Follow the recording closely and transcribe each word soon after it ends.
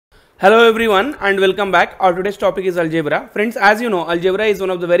Hello everyone and welcome back. Our today's topic is algebra. Friends, as you know, algebra is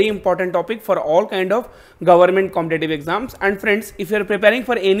one of the very important topic for all kind of government competitive exams. And friends, if you are preparing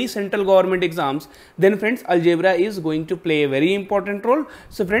for any central government exams, then friends, algebra is going to play a very important role.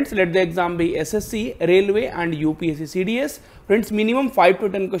 So friends, let the exam be SSC, Railway and UPSC CDS. Friends, minimum 5 to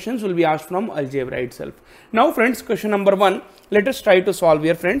 10 questions will be asked from algebra itself. Now friends, question number 1, let us try to solve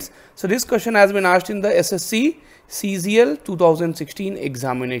here friends. So this question has been asked in the SSC CGL 2016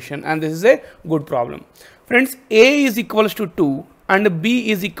 examination and this is a good problem. Friends, A is equals to 2 and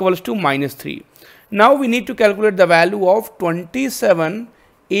B is equals to minus 3. Now we need to calculate the value of 27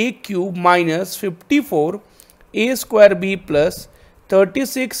 A cube minus 54 A square B plus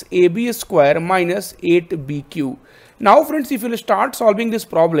 36 AB square minus 8 B cube. Now friends, if you will start solving this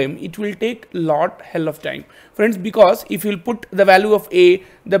problem, it will take hell of time. Friends, because if you will put the value of A,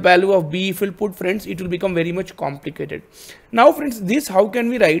 the value of B, if you will put friends, it will become very much complicated. Now friends, this how can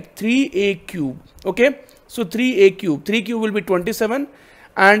we write 3A cube? Okay, so 3A cube, 3 cube will be 27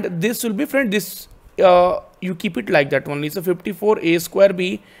 and this will be friend, this you keep it like that only. So 54 A square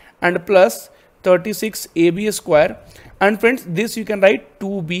B and plus 36 AB square and friends, this you can write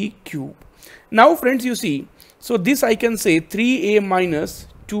 2B cube. Now friends, you see, so this I can say 3A minus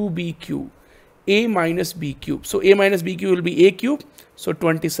 2B cube, A minus B cube. So A minus B cube will be A cube, so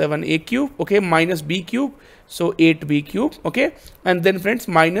 27A cube, okay, minus B cube, so 8B cube, okay, and then friends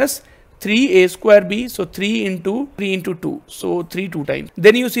minus 3A square B, so 3 into 2, so 3 2 times.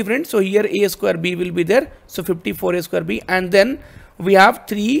 Then you see friends, so here A square B will be there, so 54A square B, and then we have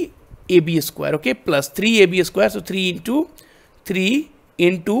 3AB square, okay, plus 3AB square, so 3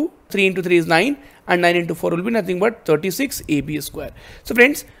 into 3 is 9 and 9 into 4 will be nothing but 36 AB square. So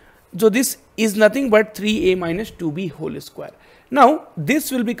friends, so this is nothing but 3A minus 2B whole square. Now this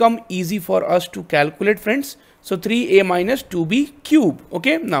will become easy for us to calculate friends. So 3A minus 2B cube.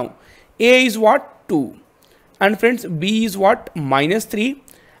 Okay, now A is what? 2 and friends B is what? Minus 3,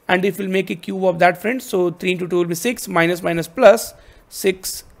 and if we'll make a cube of that friends, so 3 into 2 will be 6 minus plus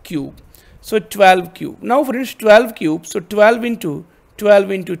 6 cube, so 12 cube. Now friends, 12 cube, so 12 into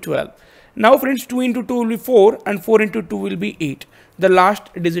 12. Now friends, 2 into 2 will be 4 and 4 into 2 will be 8. The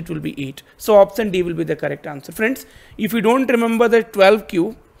last digit will be 8. So option D will be the correct answer. Friends, if you don't remember the 12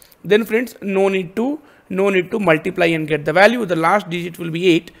 cube, then friends, no need to multiply and get the value. The last digit will be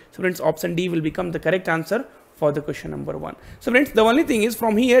 8. So friends, option D will become the correct answer for the question number 1. So friends, the only thing is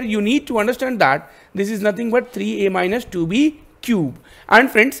from here you need to understand that this is nothing but 3A minus 2B cube. And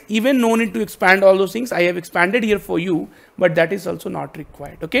friends, even no need to expand all those things. I have expanded here for you, but that is also not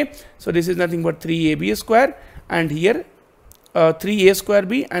required. Okay, so this is nothing but 3AB square and here 3A square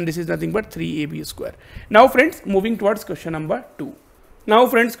B, and this is nothing but 3AB square. Now friends, moving towards question number 2. Now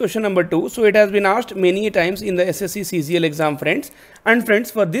friends, question number 2. So it has been asked many times in the SSC CGL exam friends, and friends,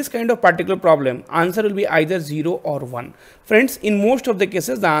 for this kind of particular problem, answer will be either 0 or 1. Friends, in most of the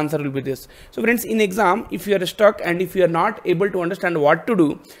cases the answer will be this. So friends, in exam, if you are stuck and if you are not able to understand what to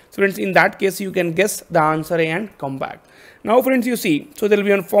do, so friends, in that case you can guess the answer and come back. Now friends, you see, so there will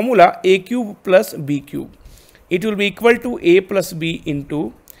be one formula A cube plus B cube. It will be equal to A plus B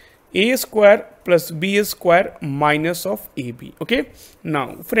into A square plus B square minus of AB. Okay,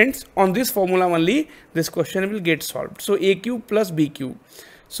 now friends, on this formula only this question will get solved. So A cube plus B cube,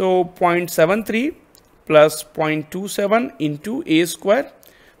 so 0.73 plus 0.27 into A square.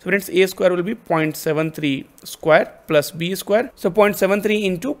 So friends, A square will be 0.73 square plus B square, so 0.73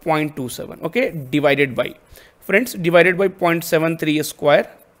 into 0.27, okay, divided by, friends, divided by 0.73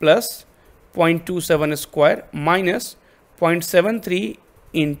 square plus 0.27 square minus 0.73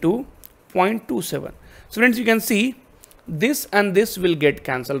 into 0.27. So friends, you can see this and this will get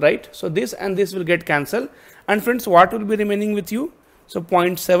cancelled, right? So this and this will get cancelled, and friends, what will be remaining with you? So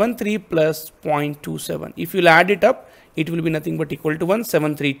 0.73 plus 0.27, if you will add it up, it will be nothing but equal to 1.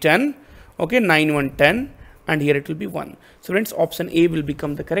 7 3 10, okay, 9 1 10, and here it will be 1. So friends, option A will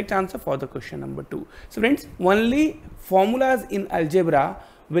become the correct answer for the question number 2. So friends, only formulas in algebra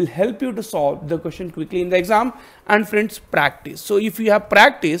will help you to solve the question quickly in the exam, and friends, practice. So if you have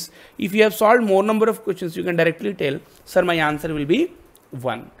practice, if you have solved more number of questions, you can directly tell, sir, my answer will be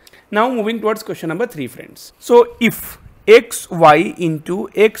 1. Now moving towards question number 3 friends. So if xy into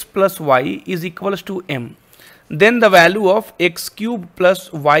x plus y is equals to m, then the value of x cube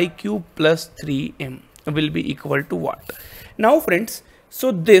plus y cube plus 3m will be equal to what? Now friends, so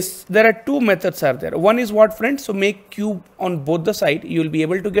this, there are two methods are there. One is what friends, so make cube on both the side, you will be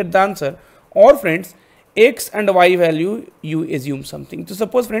able to get the answer, or friends, x and y value you assume something. So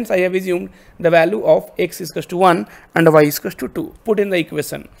suppose friends, I have assumed the value of x is equal to 1 and y is equal to 2. Put in the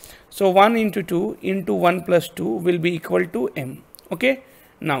equation. So 1 into 2 into 1 plus 2 will be equal to m. Okay,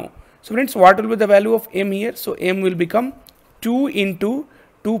 now So friends, what will be the value of m here? So m will become 2 into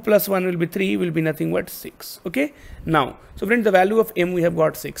 2 plus 1 will be 3, will be nothing but 6. Okay. Now, so friends, the value of m we have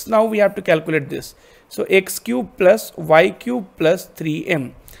got 6. Now we have to calculate this. So x cube plus y cube plus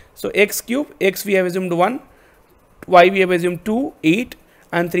 3m. So x cube, x we have assumed 1, y we have assumed 2, 8,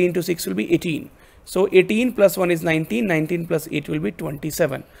 and 3 into 6 will be 18. So 18 plus 1 is 19, 19 plus 8 will be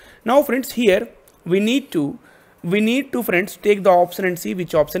 27. Now friends, here we need to friends take the option and see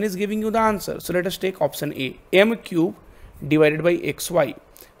which option is giving you the answer. So let us take option A, m cube divided by xy.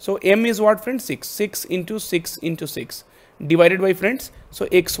 So m is what friends? 6. 6 into 6 into 6 divided by friends, so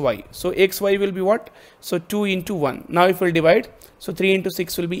xy. So xy will be what? So 2 into 1. Now if we'll divide, so 3 into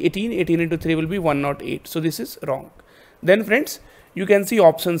 6 will be 18, 18 into 3 will be 108. So this is wrong. Then friends, you can see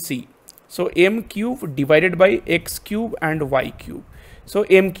option C. So m cube divided by x cube and y cube. So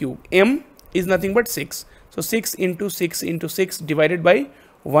m cube, m is nothing but 6. So 6 into 6 into 6 divided by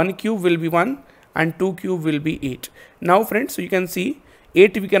 1 cube will be 1 and 2 cube will be 8. Now friends, so you can see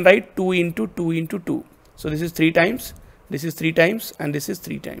 8 we can write 2 into 2 into 2. So this is 3 times, this is 3 times, and this is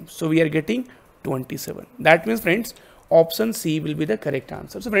 3 times. So we are getting 27. That means friends, option C will be the correct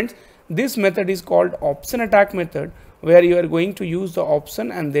answer. So friends, this method is called option attack method, where you are going to use the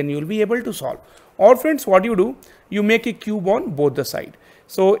option and then you will be able to solve. Or friends, what you do, you make a cube on both the side.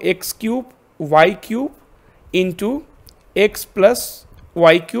 So x cube y cube into x plus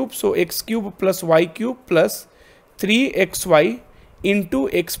y cube. So x cube plus y cube plus 3xy into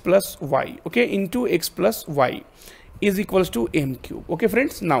x plus y. Okay, into x plus y is equals to m cube. Okay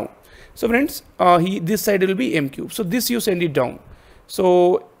friends, now so friends, this side will be m cube. So this you send it down.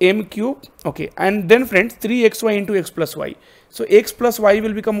 So m cube, okay, and then friends 3xy into x plus y. So x plus y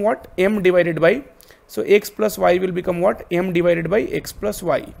will become what? M divided by, so x plus y will become what? M divided by x plus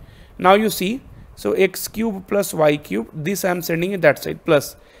y. Now you see, so x cube plus y cube, this I am sending it that side,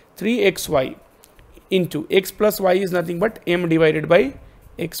 plus 3xy into x plus y is nothing but m divided by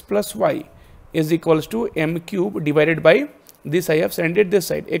x plus y is equals to m cube divided by, this I have sent it this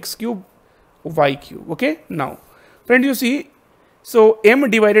side, x cube y cube. Okay, now friend, you see, so m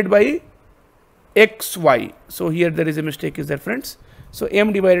divided by xy. So here there is a mistake is there friends. So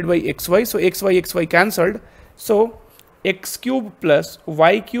m divided by xy. So xy cancelled. So x cube plus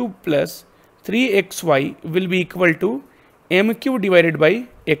y cube plus 3xy will be equal to m cube divided by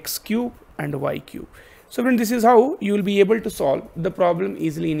x cube and y cube. So friend, this is how you will be able to solve the problem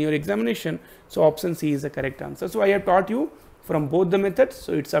easily in your examination. So option C is the correct answer. So I have taught you from both the methods.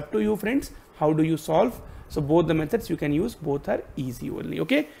 So it's up to you friends. How do you solve? So both the methods you can use, both are easy only.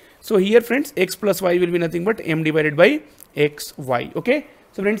 Okay. So here friends, x plus y will be nothing but m divided by x y. Okay.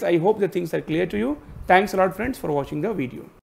 So friends, I hope the things are clear to you. Thanks a lot friends for watching the video.